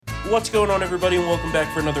What's going on, everybody, and welcome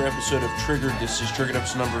back for another episode of Triggered. This is Triggered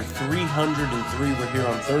episode number 303. We're here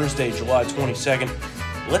on Thursday, July 22nd.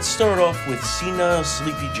 Let's start off with Senile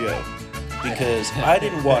Sleepy Joe, because I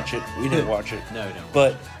didn't watch it. We didn't watch it. No.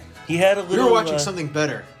 But he had a little... We were watching something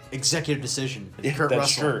better. Executive Decision. Kurt that's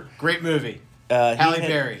Russell. true. Great movie. Halle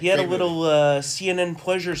Berry. He had a Great little movie. CNN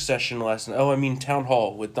pleasure session last night. Oh, I mean Town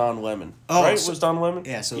Hall with Don Lemon. Oh, right? so- Was Don Lemon?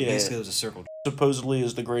 Yeah, so basically it was a circle. Supposedly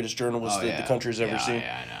is the greatest journalist that the country's ever seen.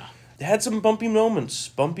 Yeah, I know. Had some bumpy moments.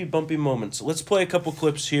 Bumpy moments. Let's play a couple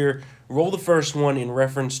clips here. Roll the first one in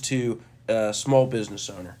reference to a small business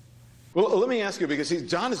owner. Well, let me ask you, because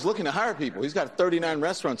John is looking to hire people. He's got 39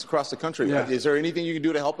 restaurants across the country. Yeah. Is there anything you can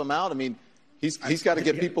do to help him out? I mean, he's got to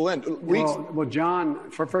get people in. Well, John,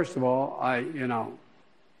 first of all,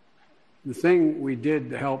 the thing we did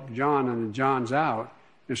to help John and the John's out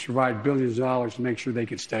is provide billions of dollars to make sure they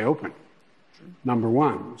could stay open. Number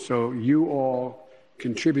one. So you all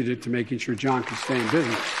contributed to making sure John could stay in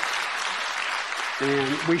business.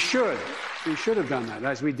 And we should have done that,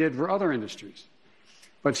 as we did for other industries.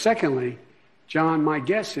 But secondly, John, my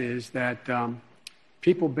guess is that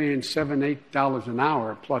people being $7, $8 an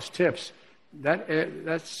hour plus tips,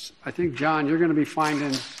 that's I think, John, you're going to be finding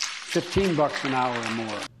 $15 an hour or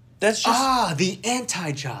more. That's just the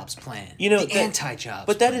anti-jobs plan. Anti-jobs.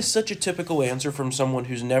 But that is such a typical answer from someone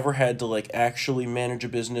who's never had to actually manage a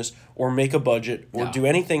business or make a budget or do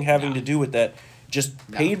anything having to do with that.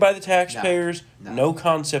 Just paid by the taxpayers. No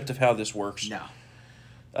concept of how this works. No.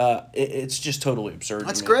 It's just totally absurd.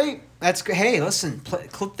 That's to me. great. Hey, listen,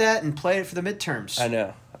 clip that and play it for the midterms. I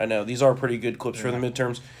know. These are pretty good clips for the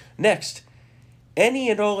midterms. Next,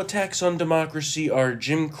 any and all attacks on democracy are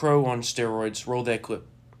Jim Crow on steroids. Roll that clip.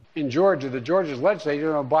 In Georgia, the Georgia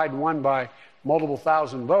legislature, Biden won by multiple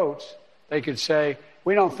thousand votes. They could say,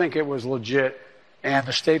 we don't think it was legit, and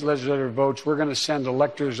the state legislature votes, we're going to send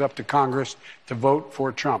electors up to Congress to vote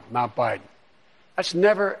for Trump, not Biden. That's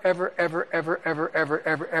never,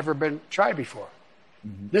 ever been tried before.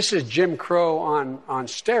 Mm-hmm. This is Jim Crow on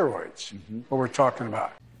steroids, what we're talking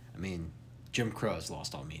about. I mean, Jim Crow has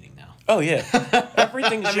lost all meaning now. Oh, yeah.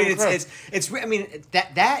 Everything's Jim Crow.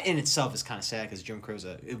 That in itself is kind of sad because Jim Crow's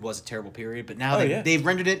it was a terrible period, but now they've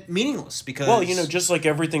rendered it meaningless because... Well, just like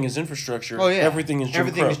everything is infrastructure, everything is Jim Crow.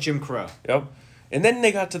 Everything is Jim Crow. Yep. And then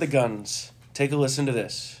they got to the guns. Take a listen to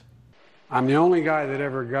this. I'm the only guy that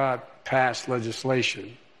ever got past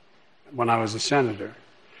legislation when I was a senator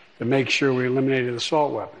to make sure we eliminated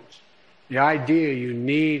assault weapons. The idea you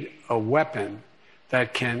need a weapon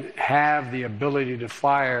that can have the ability to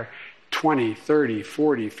fire 20, 30,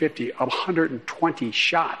 40, 50, 120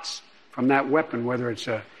 shots from that weapon, whether it's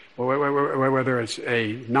a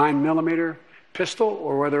 9mm pistol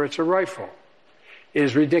or whether it's a rifle,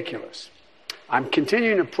 is ridiculous. I'm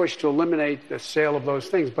continuing to push to eliminate the sale of those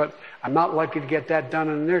things, but I'm not likely to get that done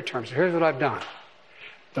in the near term. So here's what I've done.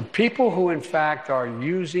 The people who, in fact, are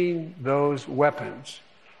using those weapons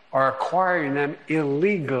are acquiring them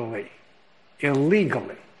illegally.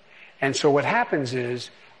 And so what happens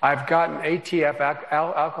is I've gotten ATF,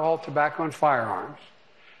 alcohol, tobacco, and firearms.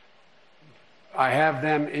 I have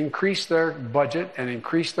them increase their budget and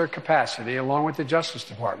increase their capacity, along with the Justice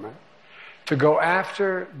Department, to go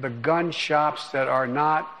after the gun shops that are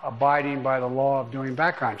not abiding by the law of doing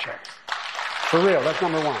background checks. For real, that's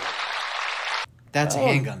number one. That's a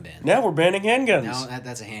handgun ban. Now we're banning handguns. Now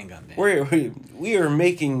that's a handgun ban. We are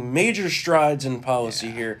making major strides in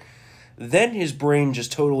policy here. Then his brain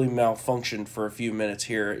just totally malfunctioned for a few minutes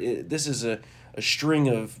here. This is a string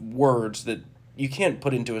of words that you can't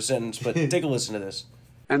put into a sentence, but take a listen to this.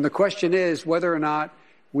 And the question is whether or not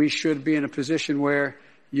we should be in a position where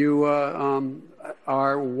you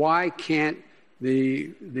why can't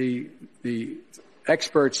the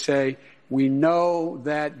experts say, we know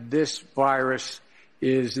that this virus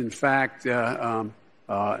is in fact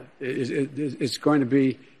it's going to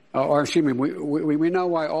be, or excuse me, we know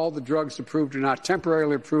why all the drugs approved are not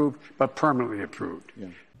temporarily approved but permanently approved. Yeah.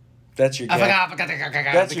 That's your gaff.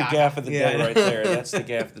 That's your gaff of the day right there. That's the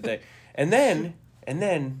gaff of the day. And then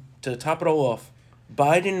to top it all off,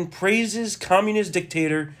 Biden praises communist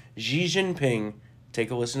dictator Xi Jinping. Take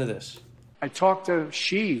a listen to this. I talked to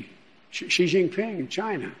Xi Jinping in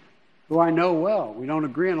China, who I know well. We don't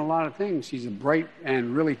agree on a lot of things. He's a bright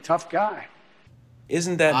and really tough guy.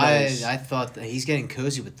 Isn't that nice? I thought that he's getting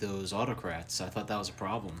cozy with those autocrats. I thought that was a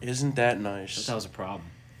problem. Isn't that nice? I thought that was a problem.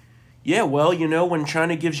 Yeah, well, when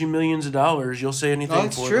China gives you millions of dollars, you'll say anything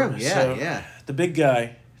for them. That's true. So, Yeah. The big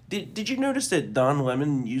guy. Did you notice that Don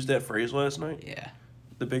Lemon used that phrase last night? Yeah.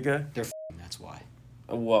 The big guy? They're that's why.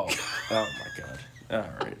 Whoa. Oh, my God. All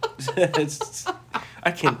right.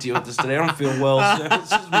 I can't deal with this today. I don't feel well. So let's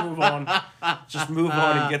just move on. Just move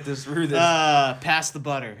on and get this through this. Pass the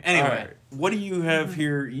butter. Anyway. All right. What do you have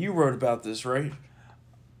here? You wrote about this, right?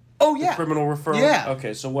 Oh, yeah. The criminal referral? Yeah.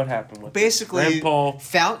 Okay, so what happened with basically, Rand Paul?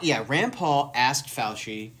 Rand Paul asked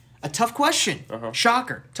Fauci a tough question.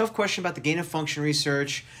 Shocker. Tough question about the gain of function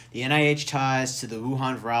research, the NIH ties to the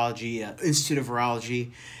Wuhan Institute of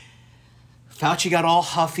Virology. Fauci got all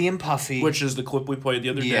huffy and puffy. Which is the clip we played the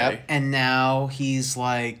other day. And now he's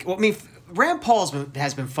like... Well, I mean, Rand Paul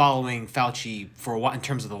has been following Fauci for a while in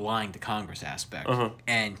terms of the lying to Congress aspect.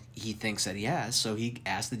 And he thinks that he has, so he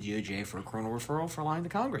asked the DOJ for a criminal referral for lying to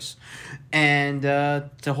Congress. And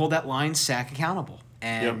to hold that lying sack accountable.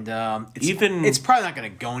 And it's probably not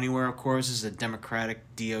going to go anywhere, of course. This is a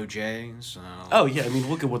Democratic DOJ, so... Oh, yeah, I mean,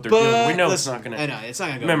 look at what they're doing. We know it's not going to... I know, it's not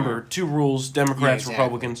going to go Remember, anywhere. 2 rules, Democrats,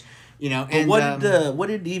 Republicans... You know, but and what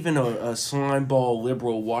did even a slimeball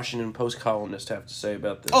liberal Washington Post columnist have to say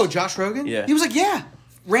about this? Oh, Josh Rogan? Yeah. He was like, yeah,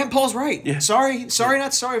 Rand Paul's right. Yeah. Sorry,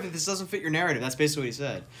 not sorry if this doesn't fit your narrative. That's basically what he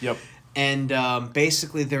said. Yep. And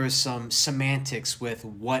basically there was some semantics with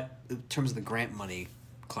in terms of the grant money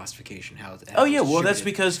classification. How that's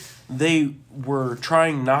because they were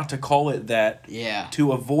trying not to call it that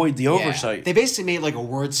to avoid the oversight. They basically made like a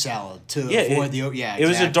word salad to avoid It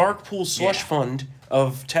was a dark pool slush fund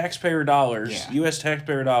of taxpayer dollars, U.S.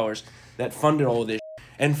 taxpayer dollars, that funded all of this.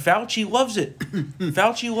 And Fauci loves it.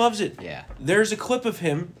 Fauci loves it. Yeah. There's a clip of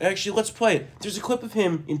him. Actually, let's play it. There's a clip of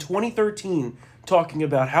him in 2013 talking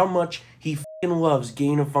about how much he f***ing loves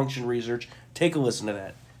gain-of-function research. Take a listen to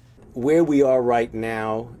that. Where we are right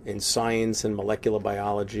now in science and molecular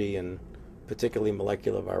biology, and particularly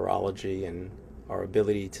molecular virology, and our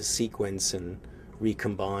ability to sequence and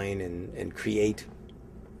recombine and create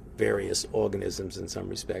various organisms in some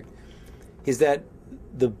respect, is that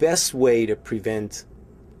the best way to prevent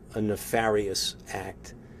a nefarious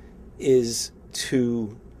act is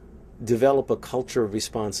to develop a culture of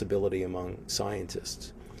responsibility among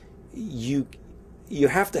scientists. You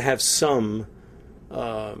have to have some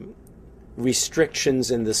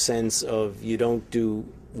restrictions in the sense of you don't do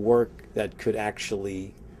work that could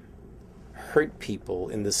actually hurt people,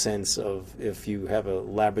 in the sense of if you have a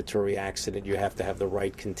laboratory accident, you have to have the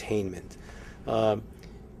right containment.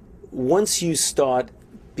 Once you start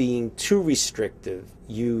being too restrictive,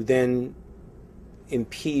 you then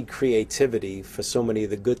impede creativity for so many of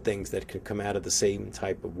the good things that could come out of the same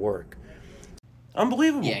type of work.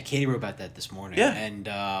 Unbelievable. Yeah, Katie wrote about that this morning. Yeah. And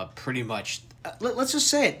pretty much, let's just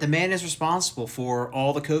say it, the man is responsible for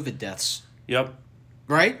all the COVID deaths. Yep.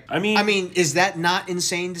 Right? I mean, is that not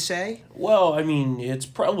insane to say? Well, I mean, it's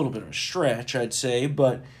probably a little bit of a stretch, I'd say,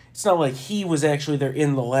 but it's not like he was actually there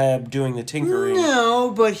in the lab doing the tinkering.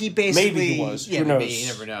 No, but he basically... Maybe he was. Yeah, Who knows? You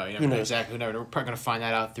never know. You never know exactly. We're probably going to find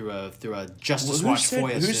that out through a Justice Watch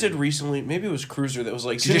FOIA. Who said recently? Maybe it was Cruiser that was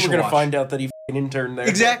like, soon Judicial we're going to Watch. find out that he f***ing interned there.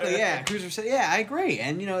 Exactly, yeah. Cruiser said, yeah, I agree.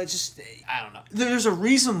 And, it's just, I don't know. There's a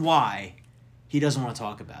reason why he doesn't want to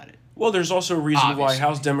talk about it. Well, there's also a reason Obviously. why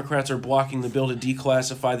House Democrats are blocking the bill to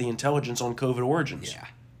declassify the intelligence on COVID origins. Yeah.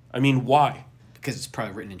 I mean, why? Because it's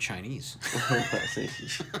probably written in Chinese.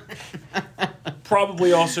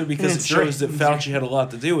 Probably also because it That's shows right. that Fauci had a lot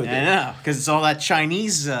to do with I it. know, because it's all that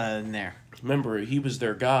Chinese in there. Remember, he was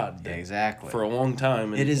their god Exactly. for a long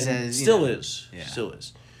time. And, It is and as, still is. Yeah. Still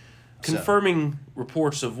is. Confirming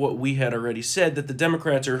reports of what we had already said, that the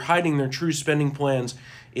Democrats are hiding their true spending plans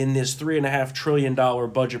in this $3.5 trillion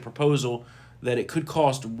budget proposal, that it could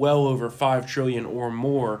cost well over $5 trillion or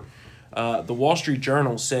more. The Wall Street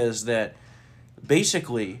Journal says that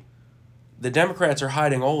basically the Democrats are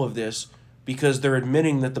hiding all of this because they're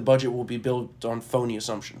admitting that the budget will be built on phony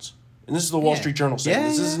assumptions. And this is the Wall Street Journal saying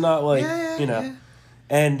this is not like,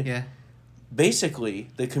 And basically,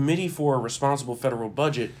 the Committee for a Responsible Federal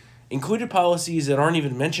Budget included policies that aren't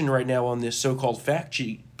even mentioned right now on this so-called fact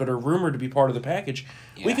sheet, but are rumored to be part of the package.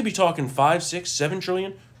 Yeah. We could be talking 5, 6, 7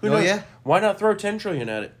 trillion. Who knows? Yeah. Why not throw 10 trillion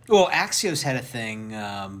at it? Well, Axios had a thing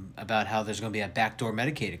about how there's going to be a backdoor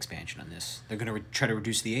Medicaid expansion on this. They're going to try to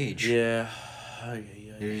reduce the age. Yeah.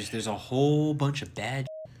 There's a whole bunch of bad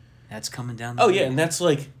that's coming down the road. Yeah, and that's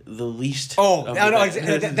like the least. Right.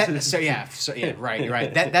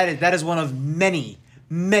 That is one of many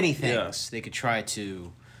things they could try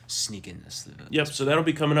to sneak in this. Yep, so that'll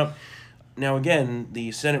be coming up. Now, again,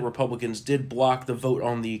 the Senate Republicans did block the vote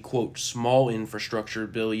on the, quote, small infrastructure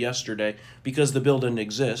bill yesterday because the bill didn't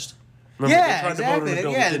exist. Remember, they tried to vote on a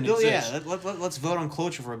bill that didn't exist. Let's vote on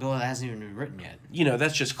cloture for a bill that hasn't even been written yet.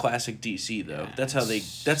 That's just classic DC, though. That's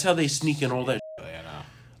how they sneak in all that. Oh, yeah, no.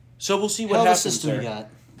 So we'll see what happens there.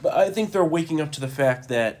 But I think they're waking up to the fact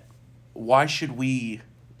that why should we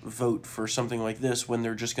vote for something like this when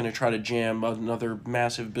they're just going to try to jam another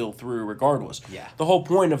massive bill through regardless. Yeah. The whole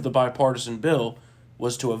point of the bipartisan bill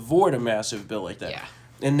was to avoid a massive bill like that. Yeah.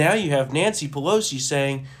 And now you have Nancy Pelosi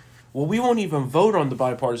saying, well, we won't even vote on the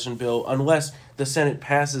bipartisan bill unless the Senate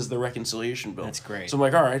passes the reconciliation bill. That's great. So I'm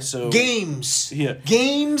like, all right, so... Games. Yeah.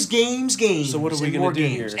 Games. So what are we and gonna more do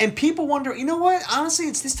games. here? And people wonder, you know what? Honestly,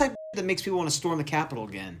 it's this type of that makes people want to storm the Capitol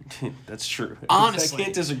again. That's true. Honestly. I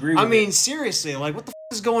can't disagree with I mean, it. seriously, like, what the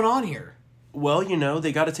is going on here? Well,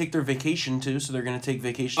 they got to take their vacation too, so they're going to take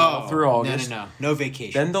vacation all through August. No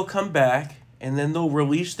vacation. Then they'll come back, and then they'll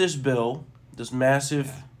release this bill, this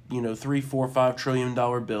massive, $3, $4, $5 trillion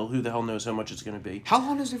bill. Who the hell knows how much it's going to be? How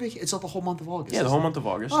long is their vacation? It's all the whole month of August. Yeah, the whole month of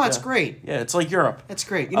August. Oh, that's yeah. great. Yeah, it's like Europe. That's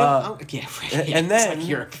great. You know, yeah, and it's then like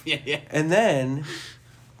Europe. Yeah. And then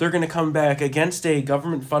they're going to come back against a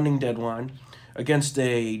government funding deadline, against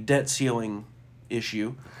a debt ceiling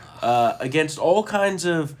issue, against all kinds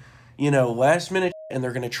of, last minute, and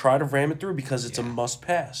they're going to try to ram it through because it's a must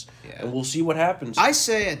pass. Yeah. And we'll see what happens. I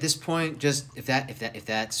say at this point, just if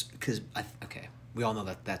that's because we all know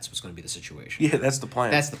that's what's going to be the situation. Yeah, that's the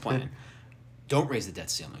plan. That's the plan. Don't raise the debt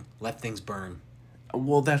ceiling. Let things burn.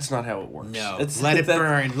 Well, that's not how it works. No, let it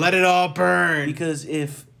burn. Let it all burn. Because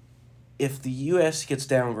if the U.S. gets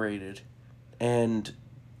downgraded and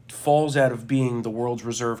falls out of being the world's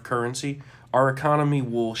reserve currency, our economy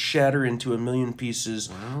will shatter into a million pieces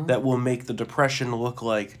that will make the Depression look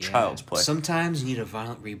like child's play. Sometimes you need a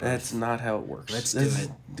violent rebirth. That's not how it works. Let's do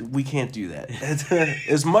it. We can't do that.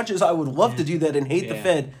 As much as I would love to do that and hate the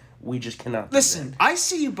Fed, we just cannot do Listen, I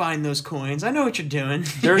see you buying those coins. I know what you're doing.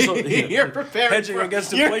 There's you're preparing hedging for,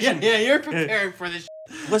 against you're- inflation. Yeah, you're preparing for this.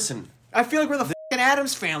 Listen, I feel like we're the fucking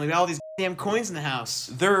Addams family with all these damn coins in the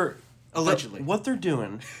house. Allegedly. What they're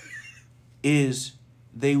doing is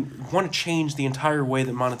they want to change the entire way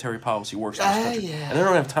that monetary policy works in this country. Yeah. And I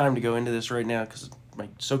don't have time to go into this right now because I'm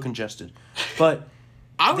so congested. But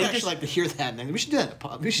I would they actually just- like to hear that. Man. We should do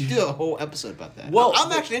that. We should do a whole episode about that. Well,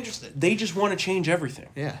 I'm actually interested. they just want to change everything.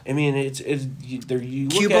 Yeah. I mean, you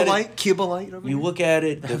look at it, Cuba Light. Over you here. look at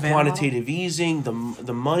it, the Havana quantitative easing, the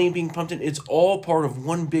money being pumped in. It's all part of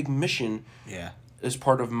one big mission. Yeah. As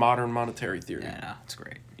part of modern monetary theory. Yeah, no, it's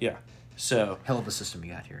great. Yeah. So Hell of a system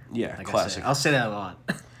you got here. Yeah, Like classic. I'll say that a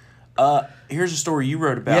lot. here's a story you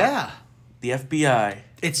wrote about. Yeah. The FBI.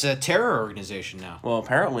 It's a terror organization now. Well,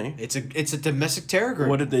 apparently. It's a domestic terror group.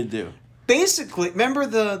 What did they do? Basically, remember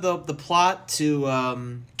the plot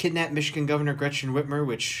to kidnap Michigan Governor Gretchen Whitmer,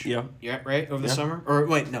 which right over the summer, or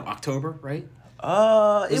wait, no, October, right?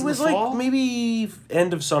 It was the like fall? maybe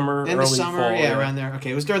end of summer, End early of summer, fall. yeah, around there.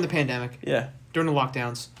 Okay, it was during the pandemic, Yeah. during the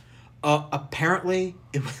lockdowns. Apparently,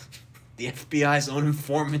 it was the FBI's own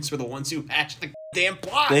informants were the ones who hatched the damn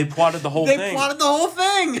plot. They plotted the whole They thing. plotted the whole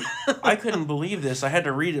thing. I couldn't believe this. I had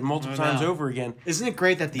to read it multiple times over again. Isn't it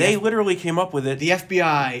great that They literally came up with it. the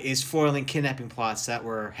FBI is foiling kidnapping plots that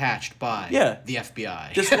were hatched by the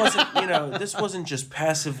FBI? This wasn't just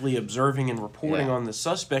passively observing and reporting on the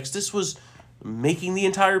suspects. This was making the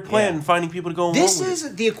entire plan and finding people to go along This with is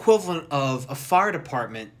it. the equivalent of a fire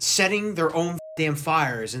department setting their own damn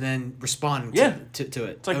fires and then responding to it.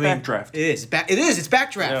 It's like Backdraft. It is. It's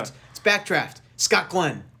Backdraft. Yeah. It's Backdraft. Scott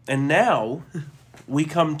Glenn. And now we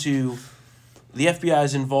come to the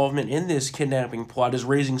FBI's involvement in this kidnapping plot is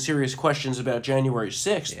raising serious questions about January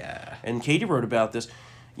 6th. Yeah. And Katie wrote about this.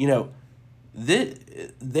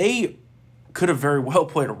 They could have very well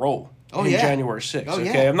played a role in January 6th.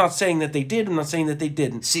 Okay, I'm not saying that they did. I'm not saying that they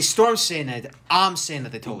didn't. See, Storm's saying that. I'm saying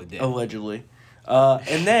that they totally did. Allegedly.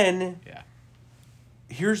 And then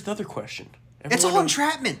here's the other question. It's all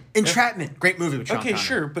entrapment. Entrapment. Great movie with Sean Okay, Connery.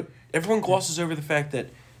 sure, but everyone glosses over the fact that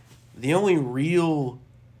the only real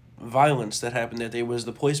violence that happened that day was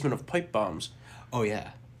the placement of pipe bombs. Oh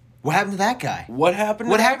yeah. What happened to that guy? What happened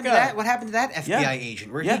to What that happened guy? to that? What happened to that FBI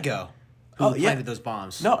agent? Where'd he go? Who planted those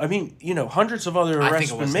bombs? No, I mean, hundreds of other I arrests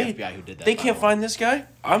think have it was been the made. FBI who did that, They by can't the way. find this guy.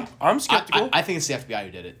 I'm skeptical. I think it's the FBI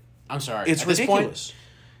who did it. I'm sorry. It's At this ridiculous. point-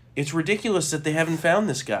 It's ridiculous that they haven't found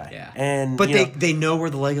this guy. Yeah. And But they know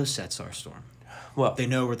where the Lego sets are, Storm. well, They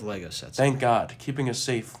know where the Lego sets are. thank God, keeping us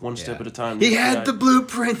safe one step at a time. He The had FBI the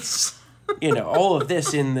blueprints. all of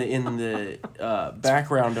this in the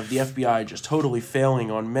background of the FBI just totally failing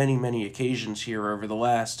on many occasions here over the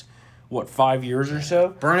last 5 years or so.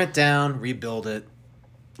 Burn it down, rebuild it.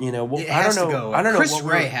 It It I has don't know. to go. I don't know. Chris what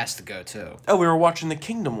Ray has to go too. Oh, we were watching The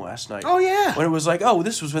Kingdom last night. Oh yeah. When it was like, oh,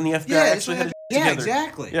 this was when the FBI actually had it yeah, together.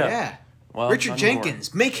 exactly. Yeah. Yeah. Well, Richard not anymore.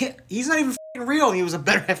 Jenkins, he's not even fucking real. He was a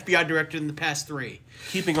better FBI director than the past 3.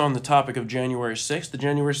 Keeping on the topic of January 6th, the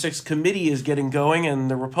January 6th committee is getting going, and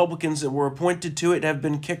the Republicans that were appointed to it have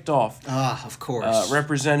been kicked off. Of course.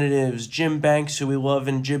 Representatives Jim Banks, who we love,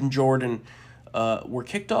 and Jim Jordan were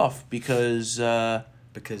kicked off because they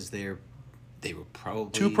were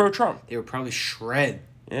probably too pro-Trump. They were probably shred.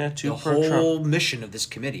 Yeah, too the pro-Trump. whole mission of this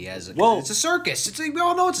committee it's a circus. We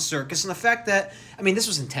all know it's a circus, and the fact that this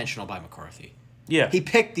was intentional by McCarthy. Yeah, he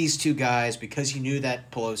picked these 2 guys because he knew that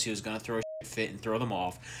Pelosi was going to throw a fit and throw them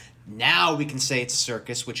off. Now we can say it's a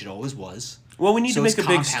circus, which it always was. Well, we need to make a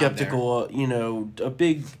big skeptical, a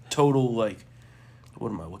big total, what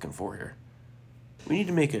am I looking for here? We need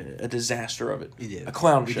to make a disaster of it. We do. A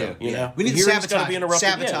clown show, you know? We need to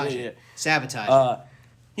sabotage. Sabotage.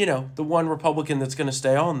 The one Republican that's going to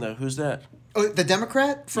stay on, though, who's that? Oh, the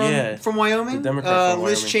Democrat from Wyoming? The Democrat from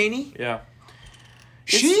Liz Wyoming. Cheney? Yeah.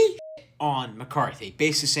 She on McCarthy,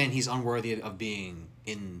 basically saying he's unworthy of being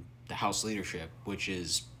in the House leadership, which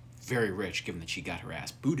is very rich, given that she got her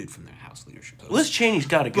ass booted from the House leadership post. Liz Cheney's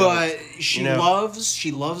got to go. But she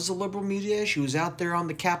loves the liberal media. She was out there on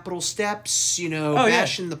the Capitol steps,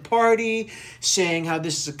 bashing the party, saying how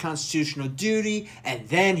this is a constitutional duty, and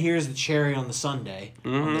then here's the cherry on the sundae,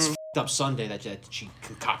 on this f***ed up sundae that she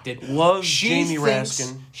concocted. Jamie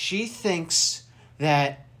Raskin. She thinks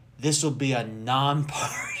that this will be a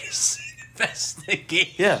nonpartisan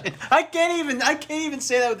investigation. Yeah. I can't even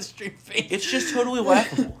say that with a straight face. It's just totally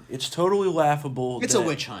laughable. It's totally laughable. It's a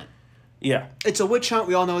witch hunt. Yeah. It's a witch hunt.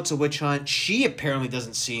 We all know it's a witch hunt. She apparently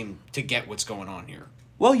doesn't seem to get what's going on here.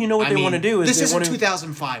 Well, you know what they want to do is this isn't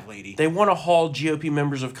 2005, lady. They want to haul GOP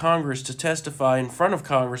members of Congress to testify in front of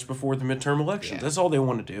Congress before the midterm elections. Yeah. That's all they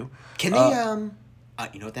want to do. Can they?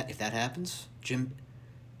 You know what? If that happens, Jim,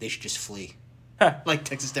 they should just flee, like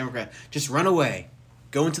Texas Democrat. Just run away.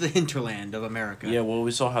 Go into the hinterland of America. Yeah, well,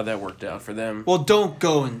 we saw how that worked out for them. Well, don't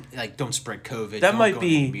go and don't spread COVID. That might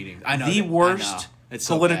be the worst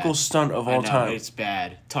political stunt of all time. It's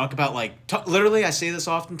bad. Talk about literally, I say this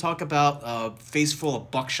often. Talk about a face full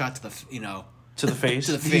of buckshot to the to the face.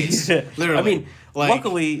 To the face. Yeah. Literally. I mean,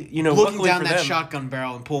 luckily, looking down for that them, shotgun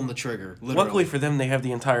barrel and pulling the trigger. Literally. Luckily for them, they have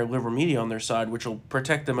the entire liberal media on their side, which will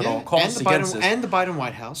protect them at all costs against this. And the Biden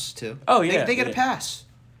White House too. Oh yeah, they get a pass.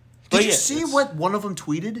 Did you see what one of them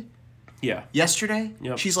tweeted? Yeah. Yesterday?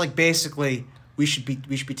 Yep. She's like, basically, we should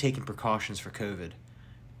be taking precautions for COVID.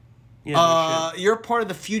 Yeah, you're part of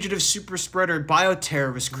the fugitive super spreader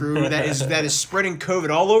bioterrorist crew that is spreading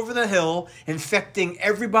COVID all over the hill, infecting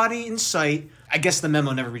everybody in sight. I guess the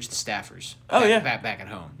memo never reached the staffers. Back at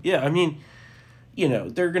home. Yeah, I mean,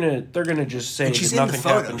 they're gonna just say that nothing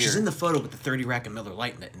happened here. She's in the photo with the 30 rack of Miller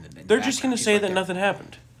Lite in the They're just gonna say that nothing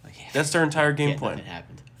happened. That's their entire game plan. Nothing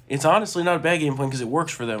happened. It's honestly not a bad game plan because it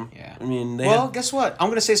works for them. Yeah. I mean, guess what? I'm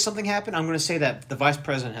going to say something happened. I'm going to say that the vice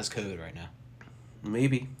president has COVID right now.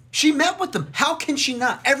 Maybe. She met with them. How can she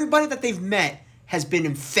not? Everybody that they've met has been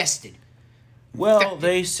infested. Well,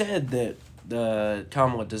 they said that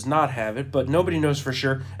Kamala does not have it, but nobody knows for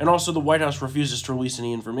sure. And also, the White House refuses to release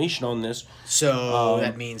any information on this. So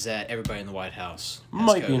that means that everybody in the White House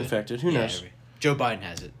might be infected. Who knows? Joe Biden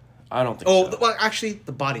has it. I don't think so. Well, actually,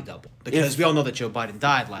 the body double. Because we all know that Joe Biden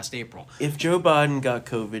died last April. If Joe Biden got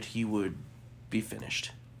COVID, he would be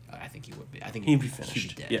finished. I think he would be. I think he'd be finished.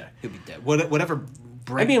 He'd be dead. Yeah. He'd be dead. Whatever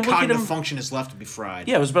cognitive function is left would be fried.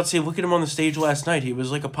 Yeah, I was about to say, look at him on the stage last night. He was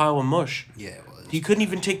like a pile of mush. Yeah, it was. He couldn't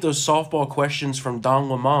even take those softball questions from Don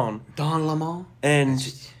Lemon. And,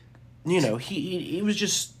 he was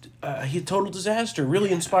just a total disaster.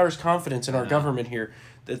 Really inspires confidence in our government here.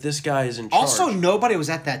 That this guy is in charge. Also, nobody was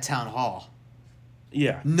at that town hall.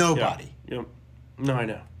 Yeah. Nobody. Yeah. No, I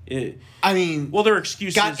know. Well, their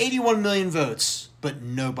excuses... Got 81 million votes, but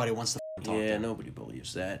nobody wants to talk to him. Yeah, nobody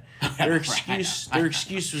believes that. Their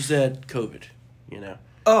excuse was that COVID,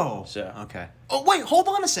 Oh. So. Okay. Oh, wait, hold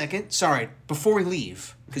on a second. Sorry, before we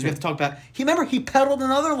leave, because we have to talk about... He peddled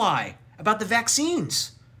another lie about the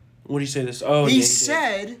vaccines. What did he say this? Oh, he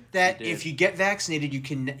said that if you get vaccinated,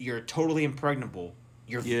 you're totally impregnable.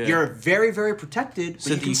 You're very, very protected, but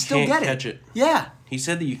you can still get it. Catch it. Yeah. He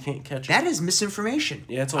said that you can't catch it. That is misinformation.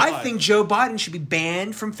 Yeah, it's a lie. I think Joe Biden should be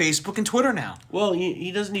banned from Facebook and Twitter now. Well,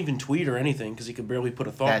 he doesn't even tweet or anything because he could barely put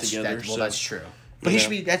a thought together. That's true. But he should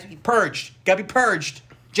be purged. Got to be purged.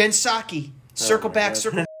 Jen Psaki, Circle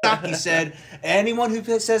Psaki said anyone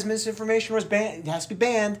who says misinformation was banned has to be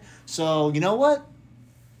banned. So you know what?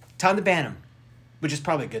 Time to ban him, which is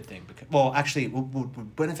probably a good thing. Because, well, actually, it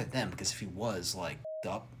would benefit them because if he was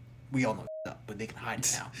up, we all know up, but they can hide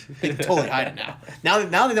it now. They can totally hide it now. Now they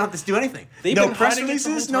don't have to do anything. They've no been press hiding it the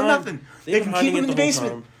releases, whole no time. nothing. They've They been can hiding keep him it in the the whole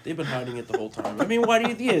basement. time. They've been hiding it the whole time. I mean, why do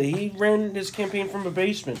you? Yeah, he ran his campaign from a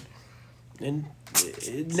basement, and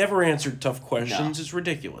it never answered tough questions. No. It's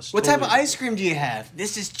ridiculous. What type of Totally. ice cream do you have?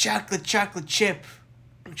 This is chocolate chip,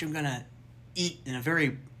 which I'm gonna eat in a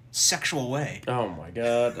very sexual way. Oh my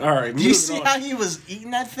god! All right, Do you see how he was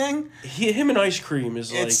eating that thing? him and ice cream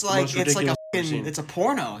is like It's the like most it's like ridiculous a thing I've fucking, seen. it's a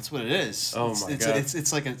porno. It's what it is. Oh it's, my it's, God.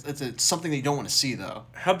 It's like it's something that you don't want to see though.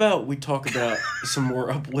 How about we talk about some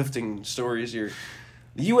more uplifting stories here?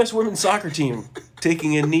 The U.S. women's soccer team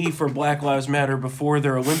taking a knee for Black Lives Matter before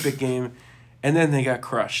their Olympic game, and then they got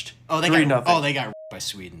crushed. Oh, they 3-0. got ripped by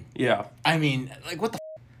Sweden. Yeah. I mean, like what the.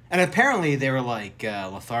 And apparently they were like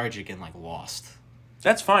lethargic and like lost.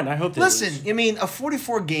 That's fine. I hope they Listen, lose. I mean, a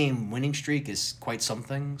 44-game winning streak is quite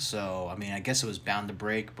something. So, I mean, I guess it was bound to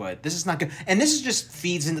break, but this is not good. And this is just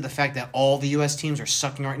feeds into the fact that all the U.S. teams are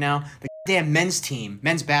sucking right now. The damn men's team,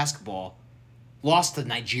 men's basketball, lost to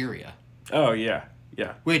Nigeria. Oh, yeah.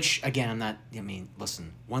 Yeah. Which, again, I'm not... I mean,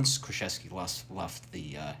 listen, once Krzyzewski left the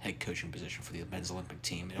head coaching position for the men's Olympic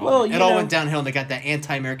team, it all went downhill, and they got that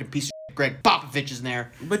anti-American piece of shit, Greg Popovich is in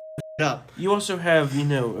there. But Up. you also have,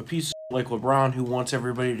 a piece of like LeBron who wants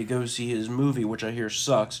everybody to go see his movie, which I hear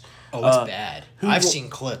sucks. Oh, it's bad. I've wo- seen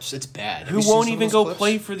clips. It's bad. Have Who you seen won't some of even those go clips?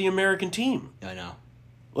 play for the American team. I know.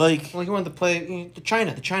 Like, Well, he wanted to play the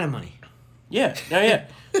China money. yeah.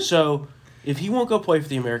 So, if he won't go play for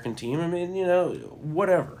the American team, I mean,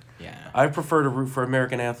 whatever. Yeah. I prefer to root for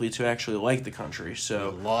American athletes who actually like the country.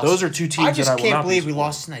 So, We lost. those are two teams I just that I will can't not believe be we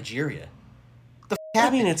lost to Nigeria. The I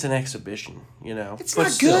mean, it's an exhibition, It's but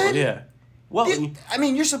not still, good. Yeah. Well, I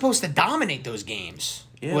mean, you're supposed to dominate those games.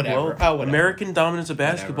 yeah, Whatever. well, American dominance of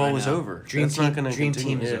Whatever, basketball I is know. over. Dream That's team, not going to Dream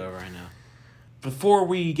continue. team is Yeah. over. I know. Before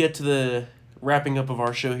we get to the wrapping up of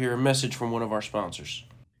our show here, a message from one of our sponsors.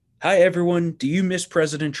 Hi, everyone. Do you miss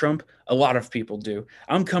President Trump? A lot of people do.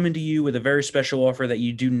 I'm coming to you with a very special offer that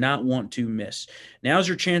you do not want to miss. Now's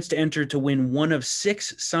your chance to enter to win one of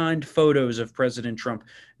 6 signed photos of President Trump.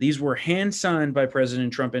 These were hand-signed by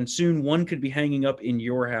President Trump, and soon one could be hanging up in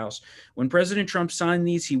your house. When President Trump signed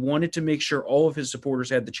these, he wanted to make sure all of his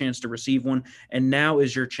supporters had the chance to receive one, and now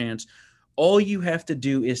is your chance. All you have to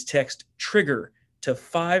do is text TRIGGER to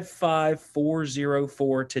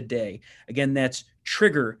 55404 today. Again, that's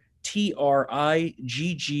TRIGGER, TRIGGER,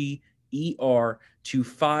 to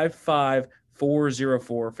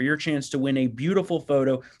 55404 for your chance to win a beautiful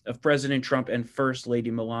photo of President Trump and First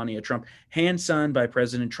Lady Melania Trump, hand-signed by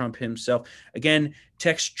President Trump himself. Again,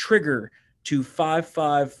 text TRIGGER to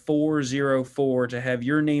 55404 to have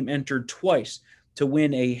your name entered twice to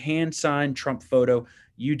win a hand-signed Trump photo.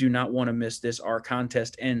 You do not want to miss this. Our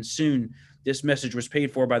contest ends soon. This message was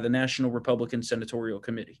paid for by the National Republican Senatorial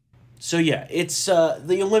Committee. So yeah, it's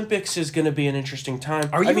the Olympics is going to be an interesting time.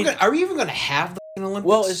 Are we even going to have the Olympics?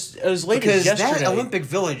 Well, as late because as yesterday, that Olympic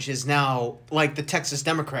Village is now like the Texas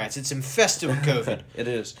Democrats. It's infested with COVID. It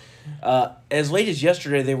is. As late as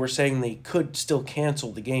yesterday, they were saying they could still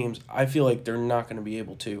cancel the games. I feel like they're not going to be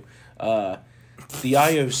able to. The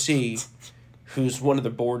IOC, who's one of the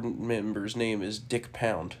board members' name is Dick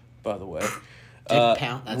Pound, by the way.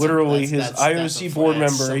 Pound? Literally, his that's IOC board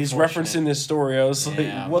that's member. He's unfortunate. referencing this story. I was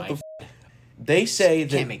Yeah, like, what the? They say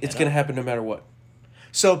that Can't make it's that going to up. happen no matter what.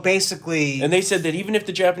 So basically, And they said that even if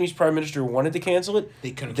the Japanese prime minister wanted to cancel it,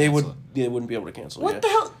 They couldn't They cancel wouldn't be able to cancel it. what yeah. the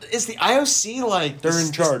hell is the IOC like? They're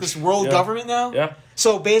in charge. This world Yeah. government now. Yeah.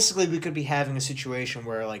 So basically, we could be having a situation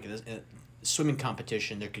where, like, in a swimming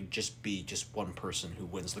competition, there could just be one person who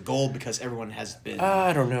wins the gold because everyone has been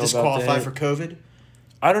I don't know about disqualified that. for COVID.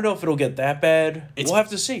 I don't know if it'll get that bad. We'll have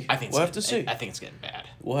to see. I think we'll have to see. I think it's getting bad.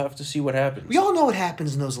 We'll have to see what happens. We all know what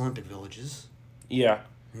happens in those Olympic villages. Yeah,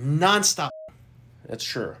 Non-stop. that's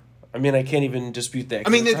true. I mean, I can't even dispute that. I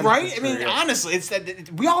mean, 'cause it's right? I 100% mean, true, yeah. honestly, it's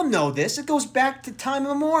that we all know this. It goes back to time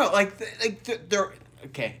immemorial. They're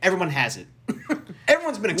okay. Everyone has it.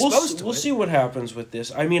 Everyone's been exposed to it. We'll see what happens with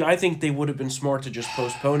this. I mean, I think they would have been smart to just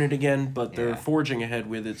postpone it again, but they're Yeah. forging ahead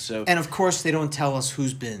with it. So And of course, they don't tell us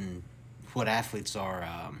what athletes are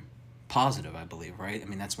positive. I believe, right? I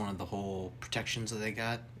mean, that's one of the whole protections that they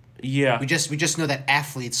got. yeah, We just know that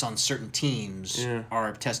athletes on certain teams Yeah.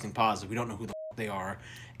 are testing positive. We don't know who the they are,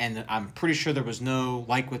 and I'm pretty sure there was no,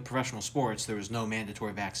 like with professional sports, there was no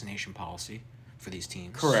mandatory vaccination policy for these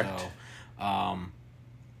teams. Correct. So, I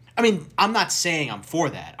mean, I'm not saying I'm for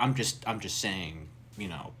that. I'm just saying,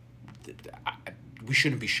 we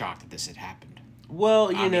shouldn't be shocked that this had happened.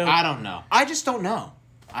 well, I mean, I don't know. I just don't know.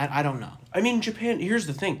 I don't know. I mean, Japan. Here's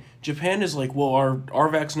the thing: Japan is like, well, our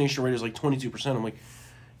vaccination rate is like 22%. I'm like,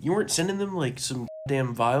 you weren't sending them like some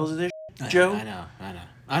damn vials of this shit, Joe. I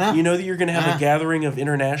know. You know that you're going to have a gathering of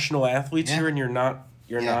international athletes here, and you're not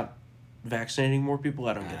vaccinating more people.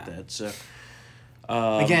 I don't get that. So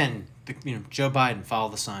again, Joe Biden, follow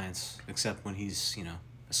the science, except when he's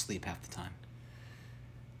asleep half the time.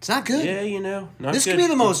 It's not good. Yeah, not this good.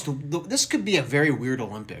 could be This could be a very weird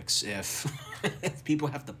Olympics if people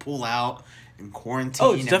have to pull out and quarantine.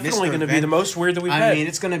 Oh, it's definitely going to be the most weird that we've had. I mean,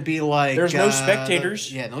 it's going to be like there's no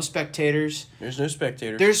spectators. No spectators. There's no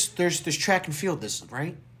spectators. There's track and field.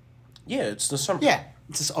 Right? Yeah, it's the summer. Yeah.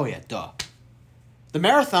 Duh. The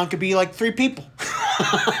marathon could be like 3 people.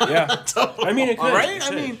 Yeah. I mean, it could. Right? I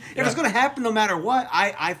mean, if it's going to happen no matter what,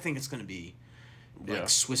 I think it's going to be like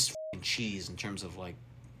Swiss f***ing cheese in terms of like,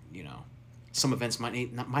 some events might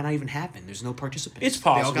not even happen. There's no participants. It's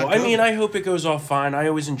possible. I mean, I hope it goes off fine. I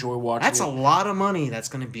always enjoy watching That's a lot of money that's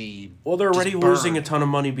going to be Well, they're already losing a ton of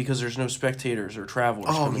money because there's no spectators or travelers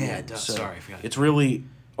coming in. Duh. So Sorry, I forgot. it's really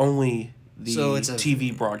only the it's a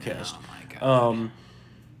TV broadcast. Oh, my God.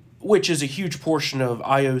 Which is a huge portion of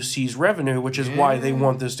IOC's revenue, which is why they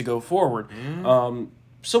want this to go forward.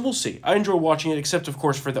 So we'll see. I enjoy watching it, except, of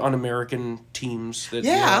course, for the un-American teams. That,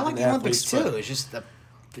 I like the Olympics, too. It's just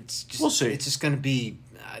we'll see. It's just going to be...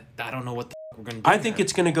 I don't know what the we're going to do. I think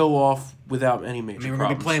it's going to go off without any major we're going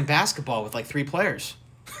to be playing basketball with like 3 players.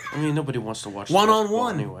 I mean, nobody wants to watch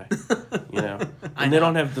one-on-one anyway. And they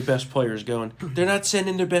don't have the best players going. They're not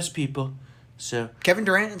sending their best people. So Kevin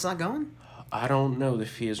Durant is not going? I don't know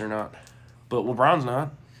if he is or not, but LeBron's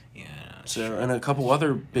not. Yeah. So and a couple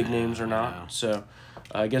other big names are not. So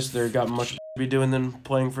I guess they've got much to be doing than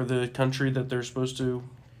playing for the country that they're supposed to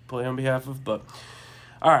play on behalf of. But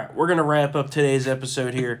all right, we're gonna wrap up today's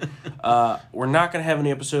episode here. We're not gonna have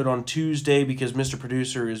any episode on Tuesday because Mr.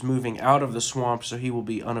 Producer is moving out of the swamp, so he will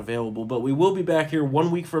be unavailable. But we will be back here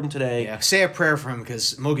 1 week from today. Yeah, say a prayer for him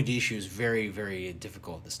because Mogadishu is very, very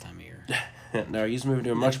difficult this time of year. No, he's moving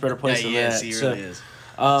to a much better place than that. He really is.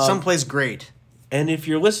 Someplace great. And if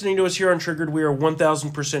you're listening to us here on Triggered, we are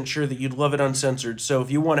 1,000% sure that you'd love it uncensored. So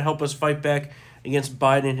if you want to help us fight back against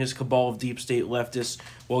Biden and his cabal of deep state leftists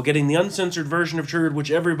while getting the uncensored version of Triggered,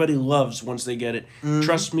 which everybody loves once they get it,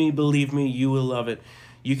 trust me, believe me, you will love it.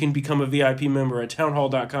 You can become a VIP member at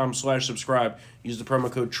townhall.com/subscribe. Use the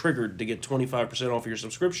promo code TRIGGERED to get 25% off your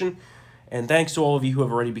subscription. And thanks to all of you who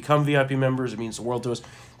have already become VIP members. It means the world to us.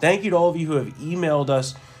 Thank you to all of you who have emailed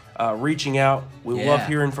us, reaching out. We love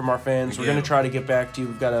hearing from our fans. We're going to try to get back to you.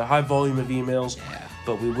 We've got a high volume of emails,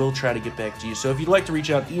 but we will try to get back to you. So if you'd like to reach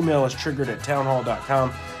out, email us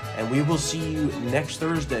triggered@townhall.com, and we will see you next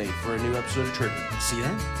Thursday for a new episode of Triggered. See you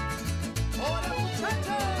then.